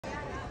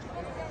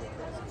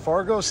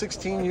Fargo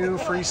 16U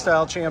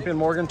freestyle champion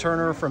Morgan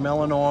Turner from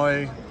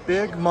Illinois.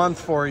 Big month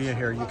for you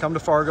here. You come to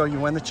Fargo, you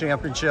win the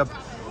championship,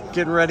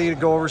 getting ready to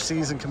go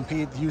overseas and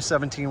compete the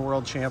U17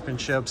 World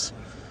Championships.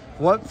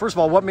 First of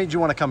all, what made you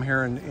want to come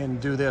here and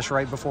do this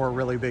right before a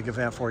really big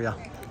event for you?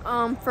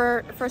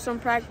 For some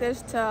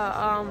practice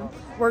to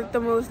work the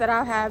moves that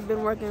I have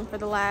been working for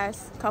the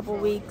last couple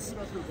weeks,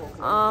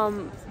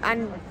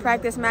 and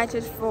practice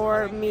matches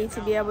for me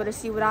to be able to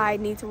see what I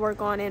need to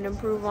work on and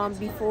improve on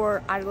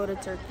before I go to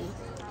Turkey.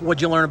 What'd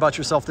you learn about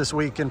yourself this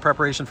week in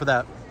preparation for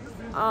that?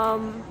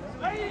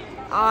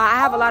 I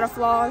have a lot of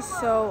flaws,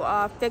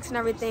 so fixing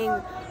everything,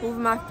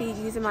 moving my feet,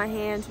 using my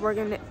hands,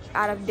 working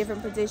out of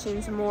different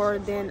positions more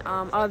than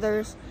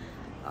others,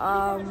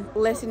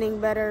 listening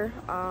better.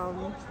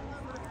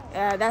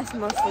 That's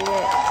mostly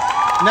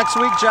it. Next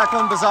week,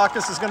 Jacqueline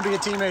Bazakis is going to be a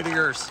teammate of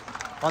yours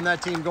on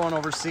that team going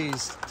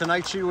overseas.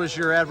 Tonight, she was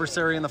your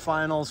adversary in the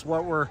finals.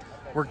 What were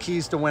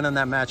keys to winning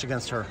that match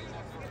against her?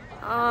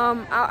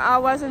 I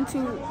wasn't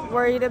too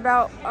worried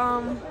about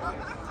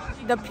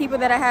the people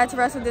that I had to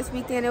wrestle this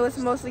weekend. It was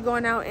mostly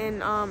going out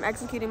and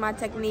executing my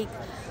technique.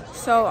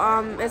 So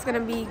it's going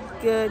to be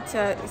good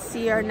to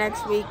see her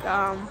next week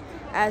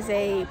as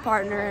a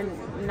partner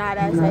and not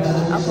as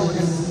an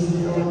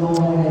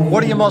opponent.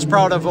 What are you most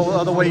proud of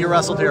the way you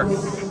wrestled here?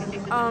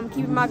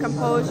 Keeping my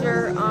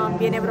composure,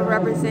 being able to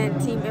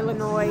represent Team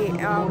Illinois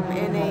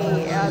in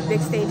a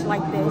big stage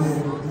like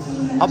this.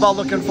 How about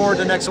looking forward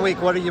to next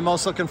week? What are you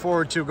most looking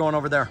forward to going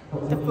over there?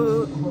 The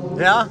food.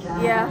 Yeah?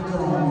 Yeah,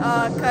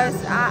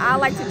 because I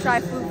like to try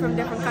food from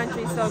different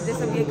countries, so this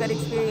will be a good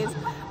experience,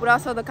 but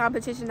also the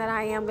competition that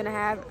I am going to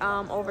have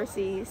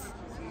overseas.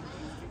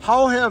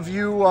 How have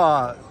you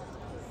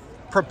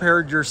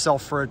prepared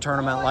yourself for a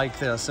tournament like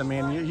this? I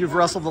mean, you've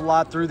wrestled a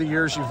lot through the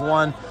years. You've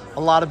won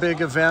a lot of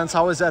big events.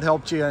 How has that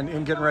helped you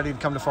in getting ready to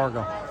come to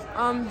Fargo?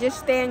 Just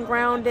staying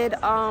grounded,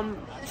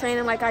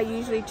 training like I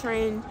usually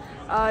train,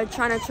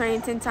 trying to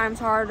train 10 times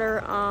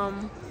harder,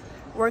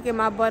 working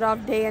my butt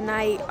off day and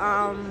night.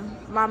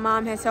 My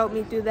mom has helped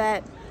me through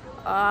that.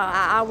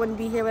 I wouldn't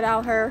be here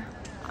without her,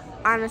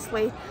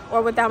 honestly,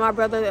 or without my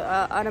brother,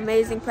 an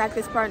amazing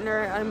practice partner,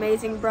 an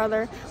amazing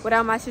brother,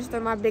 without my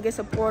sister, my biggest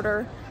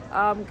supporter,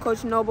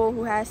 Coach Noble,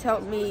 who has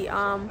helped me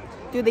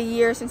through the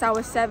years since I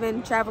was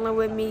 7, traveling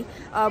with me,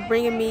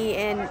 bringing me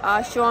and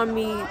showing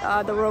me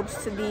the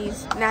ropes to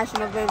these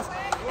national events.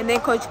 And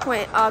then Coach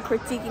Quint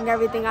critiquing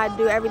everything I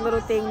do, every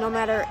little thing, no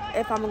matter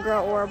if I'm a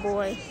girl or a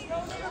boy.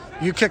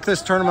 You kick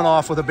this tournament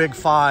off with a big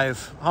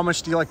 5. How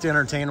much do you like to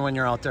entertain when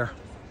you're out there?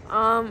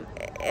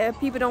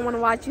 People don't want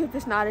to watch you if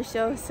it's not a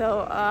show,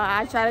 so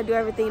I try to do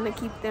everything to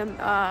keep them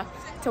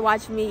to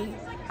watch me.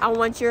 I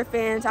want your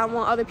fans, I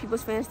want other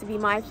people's fans to be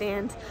my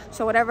fans.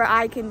 So whatever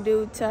I can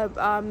do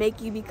to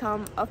make you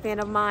become a fan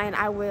of mine,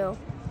 I will.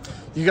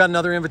 You got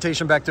another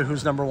invitation back to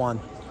Who's Number One.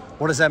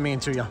 What does that mean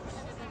to you?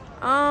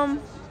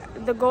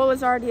 The goal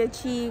is already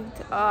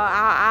achieved.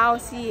 I'll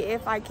see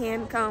if I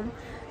can come.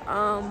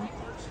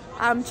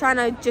 I'm trying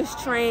to just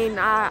train.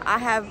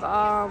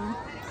 I'm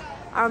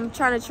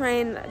trying to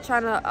train,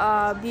 trying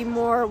to be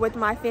more with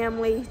my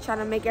family, trying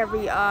to make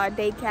every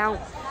day count.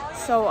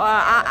 So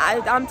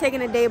I'm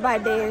taking it day by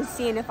day and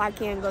seeing if I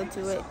can go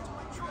to it.